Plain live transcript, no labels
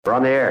We're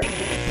on the air.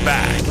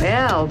 Back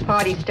Well,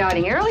 party's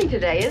starting early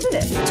today, isn't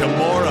it? to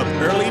more of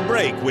Early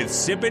Break with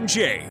Sip and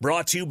Jay,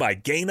 brought to you by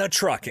Gaina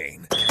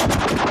Trucking.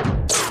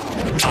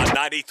 On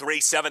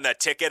 93.7 The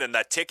Ticket and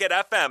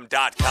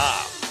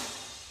theticketfm.com.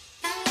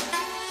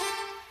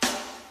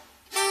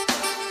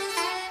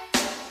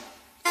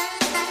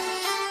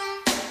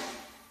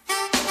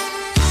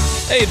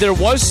 Hey, there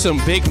was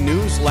some big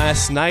news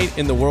last night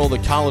in the world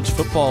of college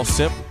football,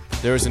 Sip.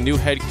 There is a new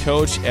head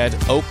coach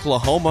at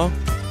Oklahoma.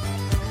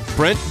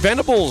 Brent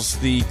Venables,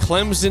 the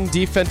Clemson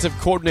defensive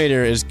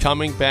coordinator, is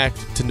coming back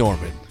to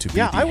Norman to be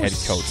the head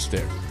coach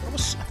there.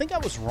 I think I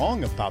was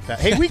wrong about that.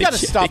 Hey, we got to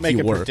stop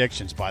making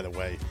predictions, by the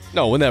way.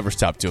 No, we'll never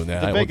stop doing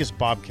that. The Vegas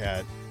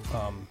Bobcat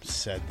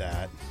said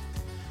that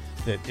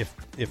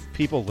if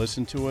people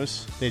listen to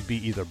us, they'd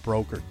be either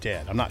broke or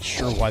dead. I'm not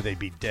sure why they'd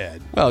be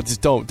dead. Well,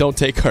 just don't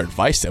take our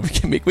advice. Then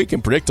we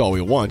can predict all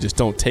we want. Just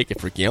don't take it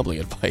for gambling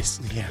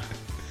advice. Yeah,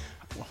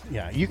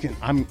 yeah. You can.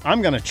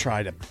 I'm going to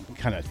try to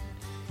kind of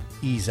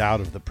ease out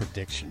of the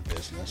prediction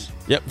business.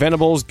 Yep,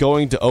 Venables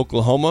going to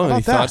Oklahoma.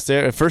 Any thoughts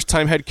there?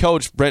 First-time head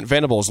coach, Brent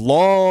Venables.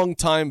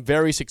 Long-time,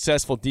 very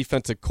successful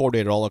defensive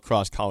coordinator all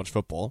across college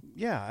football.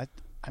 Yeah,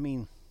 I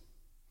mean,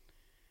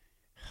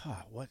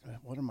 what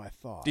are my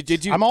thoughts?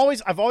 Did you?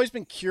 I've always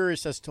been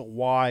curious as to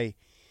why.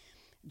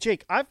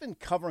 Jake, I've been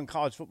covering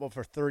college football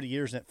for 30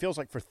 years, and it feels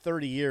like for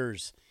 30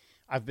 years,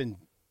 I've been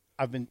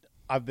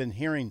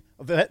hearing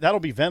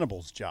that'll be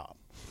Venables' job.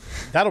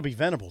 That'll be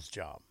Venables'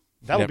 job.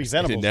 That'll be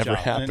Venables' job.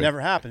 And it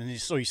never happened.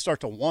 And so you start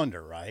to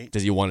wonder, right?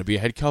 Does he want to be a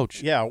head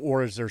coach? Yeah,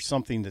 or is there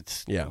something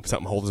that's... Yeah,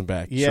 something holds him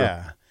back.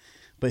 Yeah. Sure.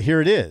 But here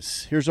it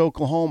is. Here's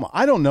Oklahoma.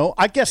 I don't know.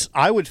 I guess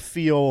I would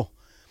feel...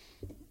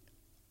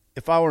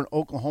 If I were an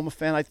Oklahoma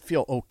fan, I'd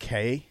feel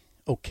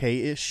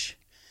okay-ish.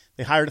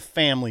 They hired a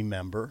family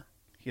member,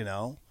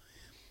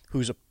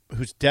 who's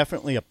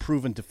definitely a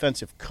proven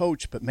defensive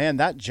coach. But, man,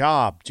 that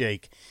job,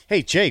 Jake...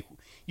 Hey, Jake,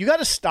 you got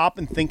to stop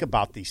and think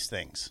about these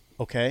things,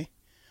 okay?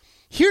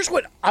 Here's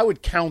what I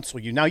would counsel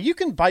you. Now, you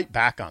can bite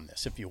back on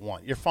this if you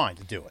want. You're fine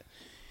to do it.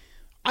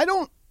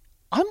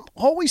 I'm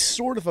always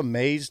sort of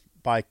amazed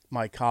by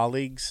my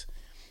colleagues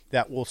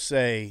that will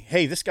say,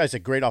 hey, this guy's a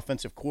great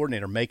offensive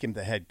coordinator, make him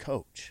the head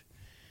coach.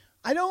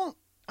 I don't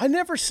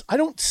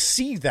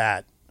see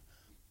that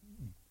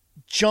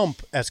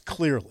jump as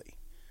clearly.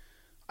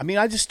 I mean,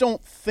 I just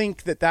don't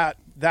think that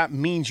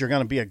means you're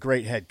going to be a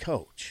great head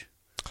coach.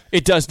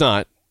 It does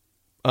not.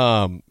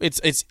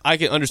 It's I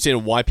can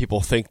understand why people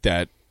think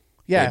that.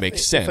 Yeah, it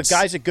makes sense. If a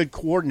guy's a good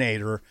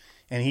coordinator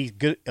and he's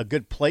a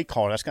good play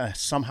caller, that's going to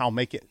somehow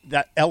make it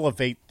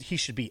he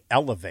should be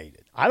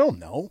elevated. I don't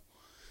know.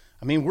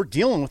 I mean, we're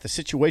dealing with a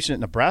situation at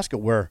Nebraska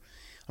where,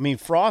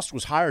 Frost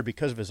was hired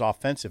because of his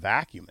offensive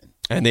acumen.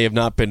 And they have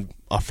not been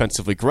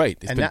offensively great.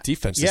 It's been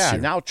defense this year. Yeah,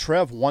 now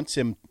Trev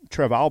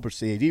Alberts,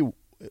 the AD,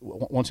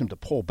 wants him to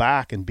pull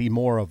back and be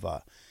more of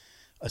a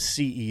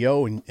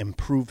CEO and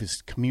improve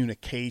his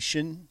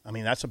communication. I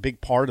mean, that's a big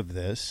part of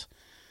this.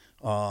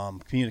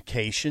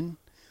 Communication,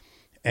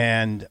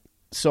 and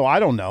so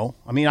I don't know.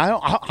 I mean, I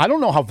don't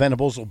know how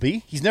Venables will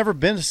be. He's never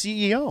been a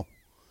CEO.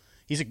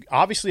 He's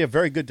obviously a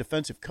very good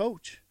defensive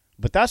coach,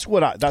 but that's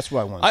what I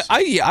want to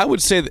see. I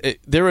would say that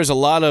there is a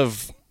lot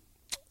of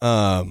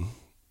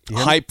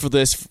hype for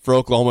this for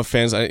Oklahoma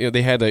fans.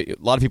 They had a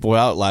lot of people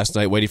out last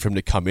night waiting for him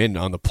to come in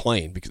on the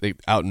plane because they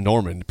out in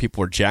Norman. People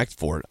were jacked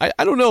for it.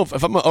 I don't know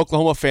if I'm an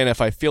Oklahoma fan if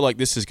I feel like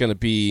this is going to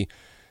be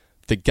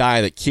the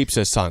guy that keeps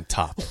us on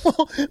top.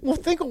 Well,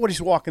 think of what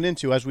he's walking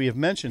into, as we have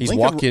mentioned. He's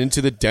walking into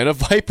the den of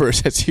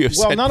vipers, as you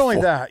said. Well, not before.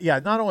 only that. Yeah,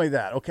 not only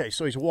that. Okay,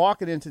 so he's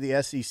walking into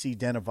the SEC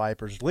den of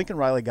vipers. Lincoln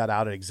Riley got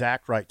out at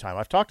exact right time.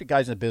 I've talked to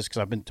guys in the business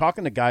because I've been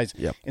talking to guys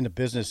in the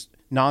business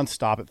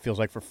nonstop, it feels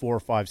like, for 4 or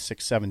 5,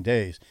 6, 7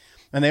 days.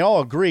 And they all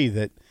agree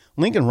that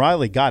Lincoln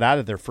Riley got out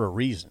of there for a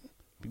reason.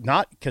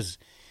 Not because,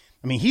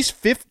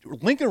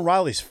 Lincoln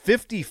Riley's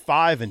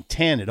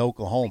 55-10 at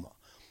Oklahoma.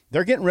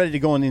 They're getting ready to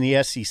go in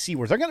the SEC,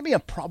 where they're going to be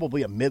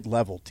probably a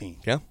mid-level team.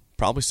 Yeah,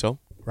 probably so.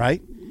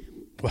 Right?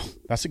 Well,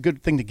 that's a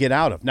good thing to get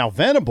out of. Now,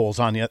 Venables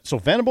so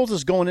Venables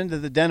is going into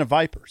the den of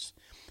vipers,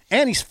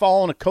 and he's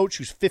following a coach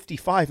who's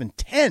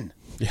 55-10.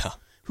 Yeah,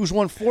 who's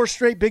won 4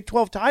 straight Big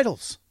 12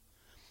 titles.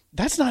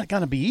 That's not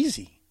going to be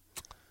easy.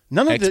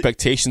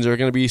 Expectations are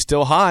going to be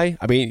still high.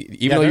 I mean,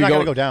 even though they're not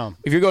going to go down.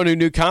 If you're going to a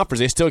new conference,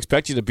 they still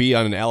expect you to be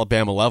on an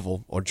Alabama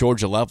level or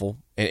Georgia level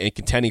and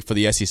contending for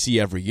the SEC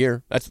every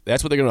year. That's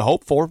what they're going to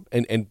hope for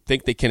and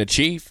think they can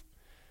achieve.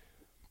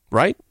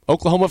 Right?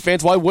 Oklahoma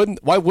fans, why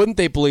wouldn't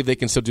they believe they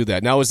can still do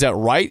that? Now, is that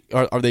right?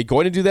 Are they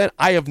going to do that?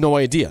 I have no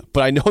idea.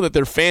 But I know that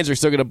their fans are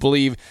still going to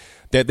believe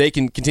that they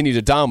can continue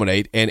to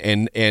dominate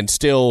and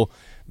still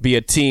be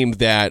a team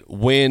that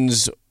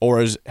wins or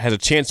has a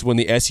chance to win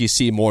the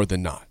SEC more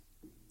than not.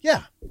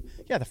 Yeah.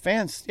 The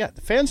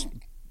fans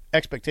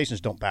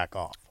expectations don't back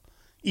off,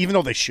 even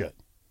though they should.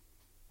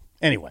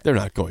 Anyway. They're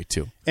not going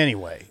to.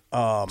 Anyway.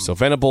 So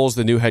Venables,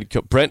 the new head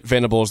coach, Brent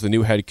Venables, the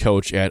new head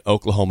coach at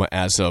Oklahoma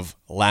as of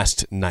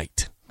last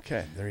night.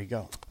 Okay, there you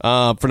go.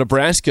 For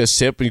Nebraska,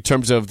 Sip, in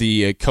terms of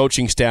the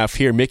coaching staff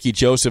here, Mickey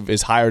Joseph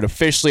is hired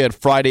officially at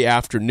Friday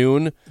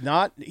afternoon.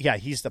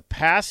 He's the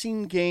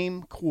passing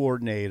game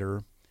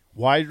coordinator,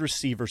 wide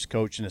receivers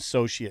coach, and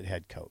associate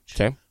head coach.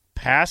 Okay.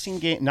 Passing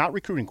game, not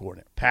recruiting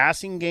coordinator.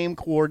 Passing game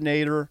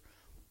coordinator,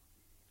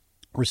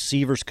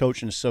 receivers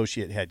coach, and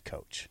associate head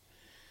coach.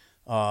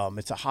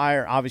 It's a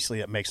hire.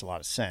 Obviously, it makes a lot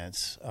of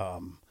sense.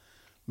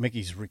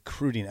 Mickey's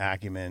recruiting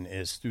acumen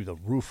is through the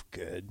roof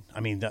good. I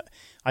mean,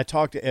 I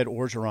talked to Ed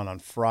Orgeron on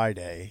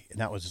Friday, and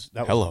that was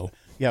Hello.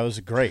 It was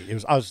great.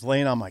 I was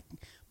laying on my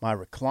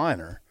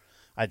recliner.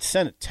 I'd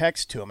sent a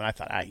text to him, and I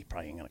thought, he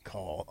probably ain't gonna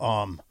call.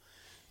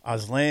 I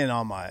was laying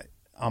on my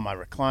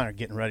recliner,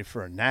 getting ready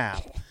for a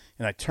nap,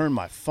 and I turned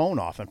my phone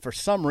off. And for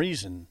some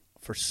reason,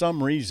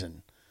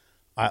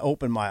 I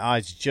opened my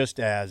eyes just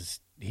as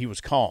he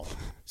was calling.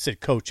 Said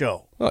Coach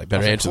O. Well, you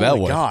better answer that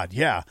one. God,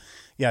 yeah.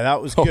 Yeah,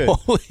 that was good.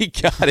 Holy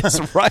God,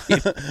 it's right.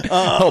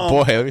 Oh,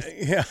 boy.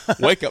 Yeah.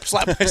 Wake up,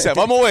 slap myself.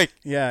 I'm awake.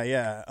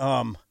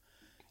 Yeah.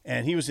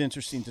 And he was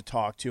interesting to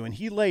talk to. And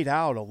he laid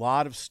out a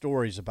lot of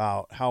stories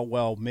about how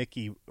well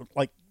Mickey,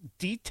 like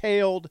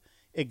detailed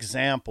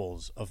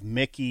examples of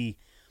Mickey,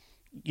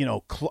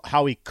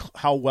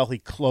 how well he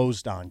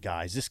closed on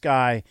guys. This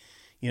guy,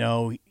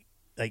 I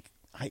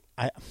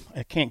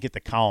can't get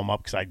the column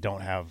up because I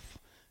don't have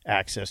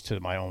access to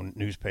my own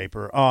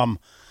newspaper.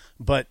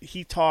 But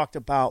he talked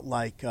about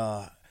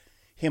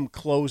him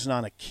closing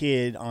on a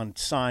kid on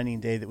signing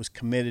day that was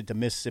committed to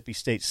Mississippi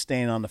State,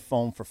 staying on the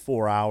phone for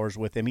 4 hours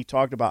with him. He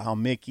talked about how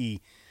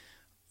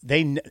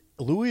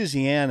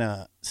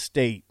Louisiana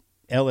State,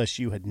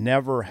 LSU, had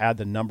never had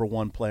the number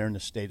one player in the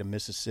state of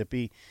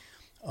Mississippi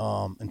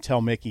until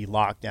Mickey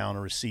locked down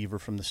a receiver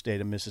from the state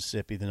of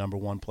Mississippi, the number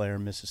one player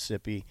in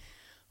Mississippi.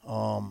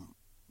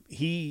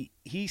 He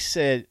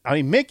said,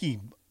 Mickey,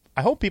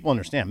 I hope people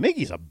understand,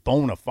 Mickey's a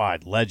bona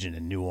fide legend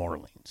in New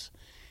Orleans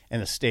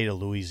and the state of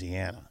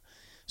Louisiana.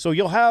 So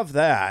you'll have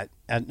that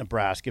at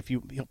Nebraska.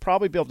 He'll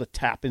probably be able to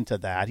tap into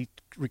that. He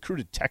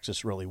recruited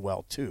Texas really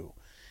well too.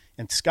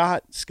 And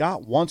Scott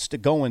wants to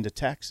go into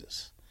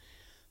Texas.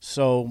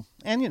 So,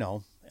 and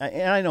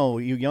I know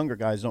you younger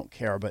guys don't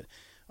care, but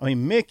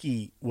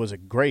Mickey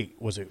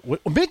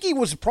Mickey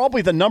was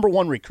probably the number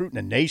one recruit in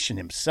the nation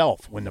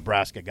himself when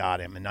Nebraska got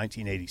him in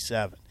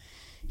 1987.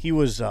 He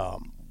was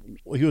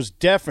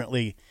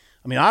definitely,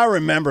 I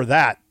remember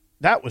that.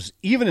 That was,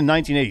 even in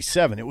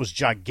 1987, it was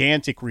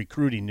gigantic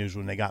recruiting news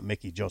when they got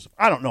Mickey Joseph.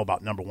 I don't know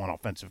about number one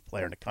offensive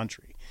player in the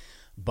country,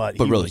 but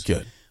he really was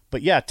good.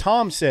 But yeah,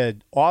 Tom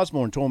said,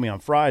 Osborne told me on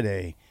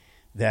Friday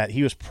that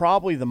he was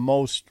probably the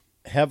most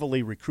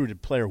heavily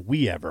recruited player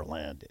we ever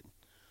landed.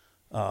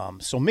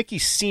 So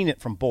Mickey's seen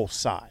it from both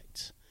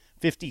sides.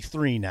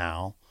 53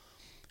 now.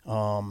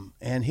 And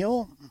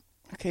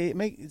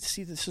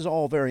this is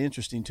all very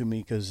interesting to me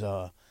because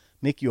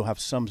Mickey will have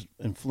some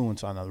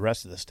influence on the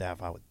rest of the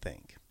staff, I would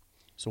think.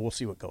 So we'll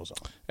see what goes on.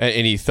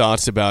 Any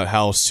thoughts about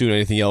how soon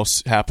anything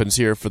else happens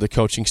here for the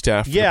coaching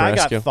staff? For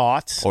Nebraska? I got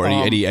thoughts. Or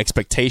any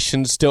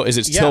expectations still? Is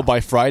it still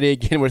by Friday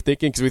again, we're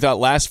thinking? Because we thought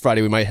last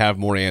Friday we might have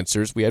more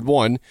answers. We had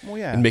one,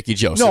 and Mickey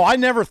Joseph. No, I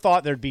never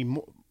thought there'd be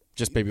more.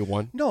 Just maybe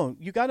one? No,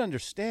 you got to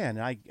understand.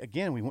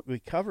 We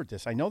covered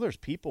this. I know there's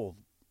people.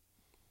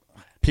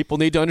 People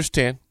need to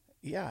understand.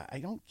 Yeah, I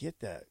don't get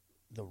the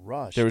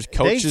rush. There was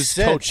coaches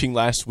coaching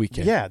last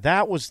weekend. Yeah,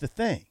 that was the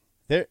thing.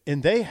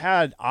 They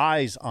had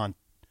eyes on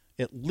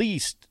at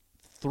least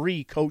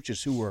 3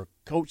 coaches who were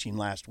coaching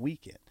last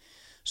weekend.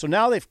 So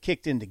now they've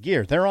kicked into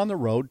gear. They're on the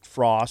road,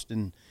 Frost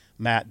and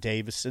Matt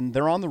Davison.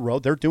 They're on the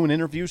road. They're doing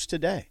interviews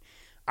today.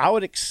 I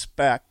would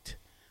expect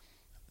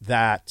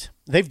that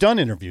they've done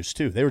interviews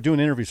too. They were doing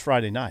interviews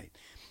Friday night.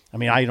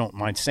 I don't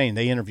mind saying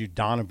they interviewed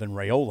Donovan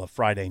Raiola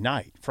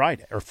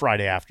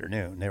Friday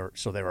afternoon. They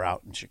were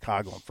out in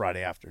Chicago on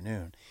Friday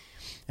afternoon.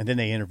 And then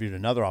they interviewed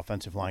another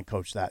offensive line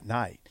coach that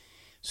night.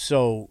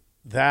 So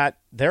that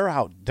they're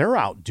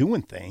out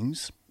doing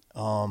things.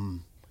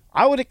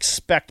 I would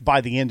expect by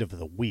the end of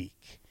the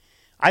week.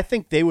 I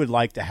think they would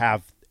like to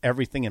have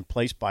everything in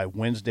place by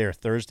Wednesday or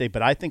Thursday,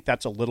 but I think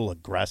that's a little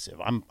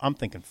aggressive. I'm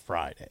thinking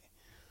Friday.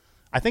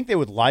 I think they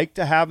would like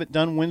to have it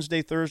done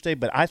Wednesday, Thursday,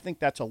 but I think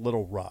that's a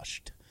little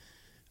rushed.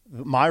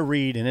 My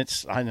read,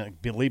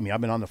 and believe me, I've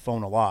been on the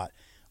phone a lot.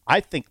 I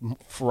think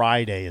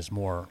Friday is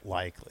more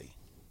likely.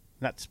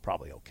 That's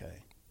probably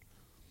okay.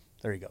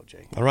 There you go,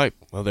 Jake. All right.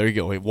 Well, there you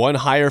go. One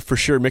hire for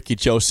sure, Mickey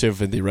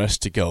Joseph, and the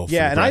rest to go.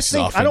 Yeah, and I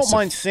don't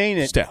mind saying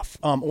it. Staff.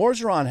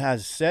 Orgeron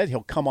has said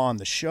he'll come on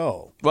the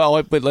show.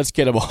 Well, but let's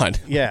get him on.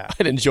 Yeah.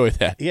 I'd enjoy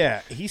that.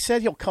 Yeah, he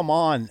said he'll come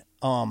on.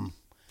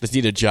 Does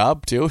he need a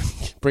job, too?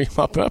 Bring him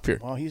up here.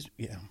 Well,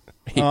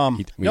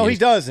 no, he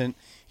doesn't.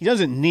 He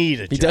doesn't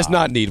need a job. He does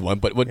not need one,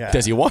 but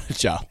does he want a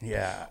job?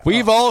 Yeah.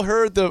 We've all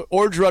heard the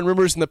Orgeron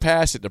rumors in the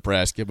past at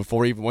Nebraska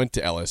before he even went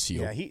to LSU.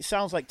 Yeah, he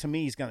sounds like to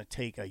me he's going to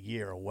take a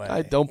year away.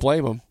 I don't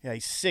blame him. Yeah,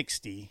 he's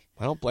 60.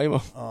 I don't blame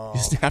him. He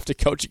doesn't have to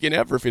coach again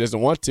ever if he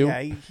doesn't want to.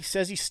 Yeah, he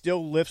says he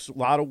still lifts a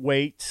lot of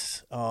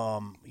weights.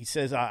 He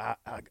says, I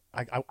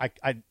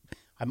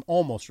I'm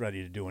almost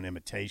ready to do an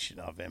imitation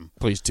of him.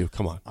 Please do.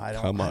 Come on.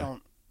 Come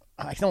on.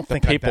 I don't The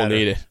think people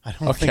need it. I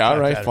don't okay, think all I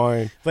right, better.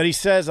 fine. But he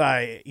says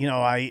I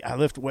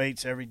lift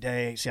weights every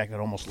day. See, I could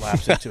almost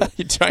lapse into it.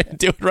 You're trying to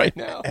do it right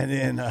now. And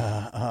then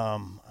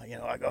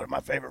I go to my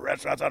favorite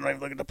restaurants. I don't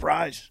even look at the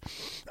price.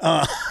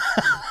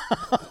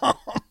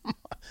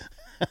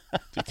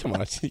 Dude, come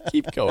on,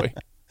 keep going.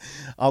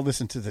 I'll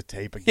listen to the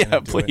tape again. Yeah,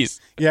 and do please.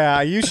 It.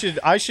 Yeah, you should.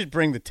 I should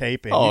bring the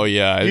tape in. Oh,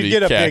 yeah, you'd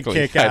get a big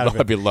kick out of it.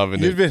 I'd be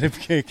loving it. You'd get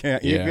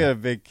a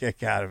big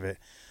kick out of it.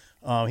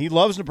 He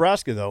loves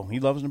Nebraska, though. He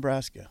loves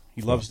Nebraska.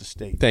 He loves the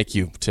state. Thank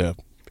you to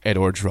Ed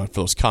Orgeron for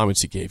those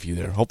comments he gave you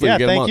there. Hopefully, Yeah, we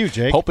get him thank on. you,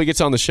 Jake. Hopefully, he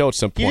gets on the show at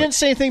some He point. didn't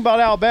say anything about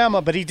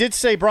Alabama, but he did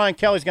say Brian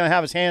Kelly's going to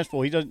have his hands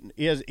full. He doesn't.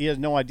 He has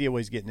no idea what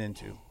he's getting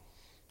into.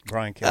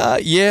 Brian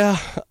Kelly. Yeah,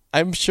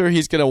 I'm sure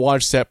he's going to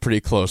watch that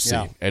pretty closely.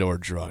 Yeah. Ed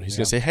Orgeron. He's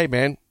going to say, "Hey,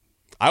 man,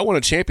 I won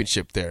a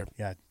championship there.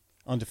 Yeah,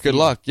 undefeated. Good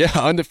luck." Yeah,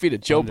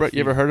 undefeated. You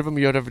ever heard of him?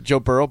 You heard of Joe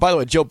Burrow? By the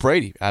way, Joe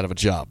Brady out of a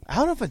job.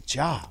 Out of a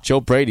job. Joe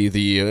Brady,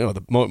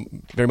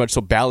 very much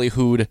so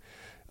ballyhooed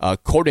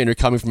coordinator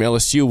coming from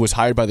LSU, was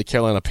hired by the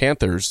Carolina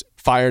Panthers,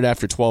 fired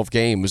after 12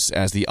 games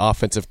as the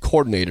offensive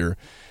coordinator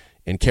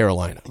in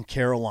Carolina.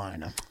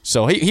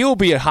 So he will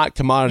be a hot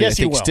commodity, Yes, I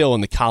think, he will. still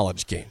in the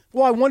college game.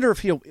 Well, I wonder if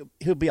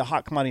he'll be a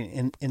hot commodity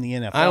in the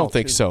NFL. I don't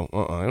think too.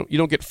 so. You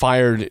don't get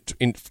fired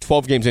in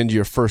 12 games into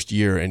your first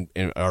year and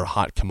are a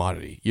hot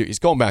commodity. He's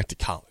going back to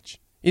college.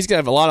 He's going to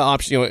have a lot of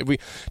options. I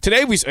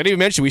didn't even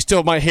mention, we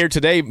still might hear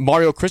today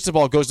Mario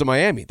Cristobal goes to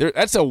Miami.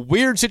 That's a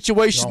weird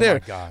situation there.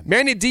 My God.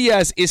 Manny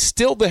Diaz is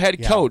still the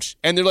head coach,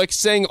 and they're like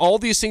saying all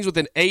these things with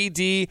an AD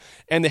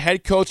and the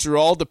head coach are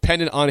all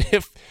dependent on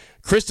if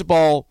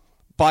Cristobal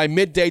by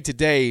midday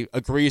today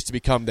agrees to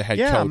become the head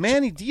coach. Yeah,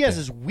 Manny Diaz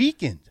is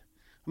weakened.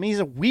 I mean, he's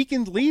a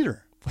weakened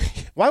leader.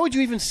 Why would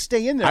you even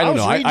stay in there? I don't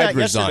know. I'd I'd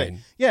resign.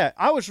 Yeah,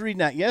 I was reading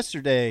that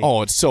yesterday.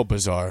 Oh, it's so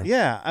bizarre.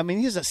 Yeah, I mean,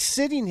 he's a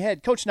sitting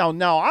head coach. Now,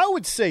 I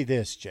would say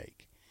this,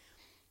 Jake.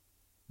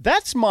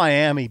 That's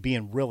Miami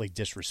being really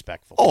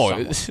disrespectful. to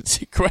someone. It's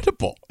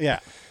incredible. Yeah.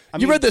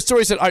 You read the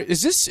story. Said,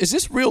 "Is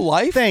this real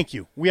life?" Thank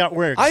you. We're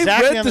I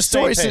exactly read on the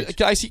story. same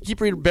page. I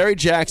keep reading Barry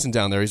Jackson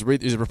down there. He's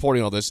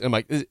reporting all this. And I'm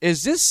like,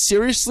 is this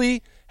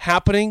seriously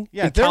happening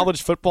in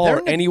college football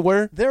or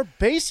anywhere? They're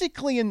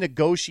basically in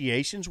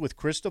negotiations with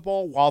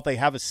Cristobal while they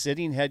have a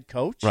sitting head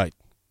coach. Right.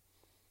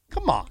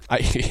 Come on.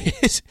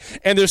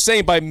 And they're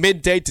saying by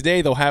midday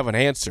today they'll have an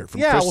answer from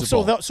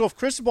Cristobal. Well, so if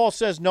Cristobal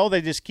says no, they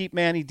just keep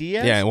Manny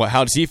Diaz? Yeah, and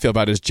how does he feel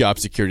about his job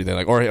security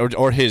then,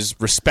 or his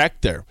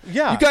respect there?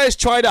 Yeah. You guys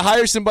try to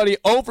hire somebody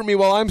over me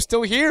while I'm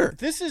still here.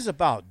 This is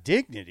about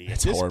dignity at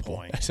this horrible.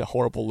 point. It's a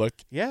horrible look.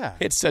 Yeah.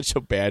 It's such a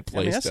bad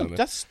place down there.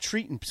 That's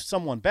treating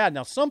someone bad.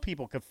 Now, some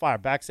people could fire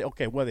back and say,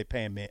 okay, what are they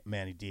paying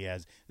Manny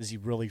Diaz? Does he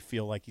really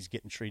feel like he's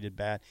getting treated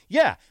bad?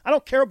 Yeah, I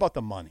don't care about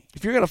the money.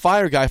 If you're going to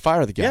fire a guy,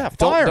 fire the guy. Yeah,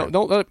 fire him.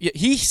 Don't let him.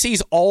 He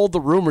sees all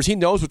the rumors. He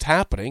knows what's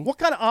happening. What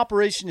kind of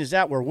operation is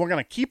that where we're going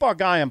to keep our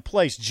guy in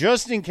place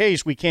just in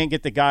case we can't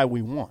get the guy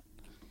we want?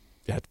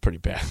 Yeah, it's pretty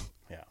bad.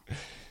 Yeah.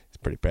 It's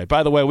pretty bad.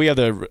 By the way, we have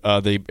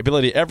the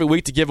ability every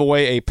week to give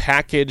away a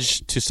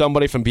package to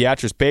somebody from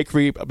Beatrice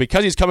Bakery.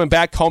 Because he's coming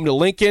back home to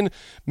Lincoln,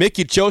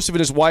 Mickey Joseph and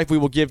his wife, we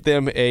will give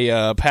them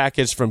a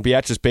package from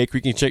Beatrice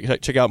Bakery. You can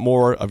check out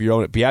more of your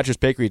own at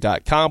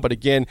beatricebakery.com. But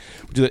again,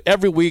 we do that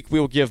every week. We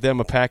will give them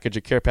a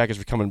care package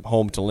for coming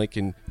home to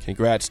Lincoln.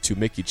 Congrats to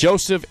Mickey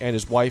Joseph and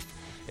his wife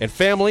and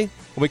family.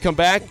 When we come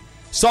back,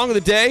 Song of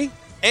the Day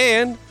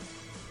and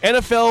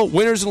NFL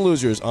winners and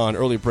losers on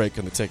Early Break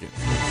on the Ticket.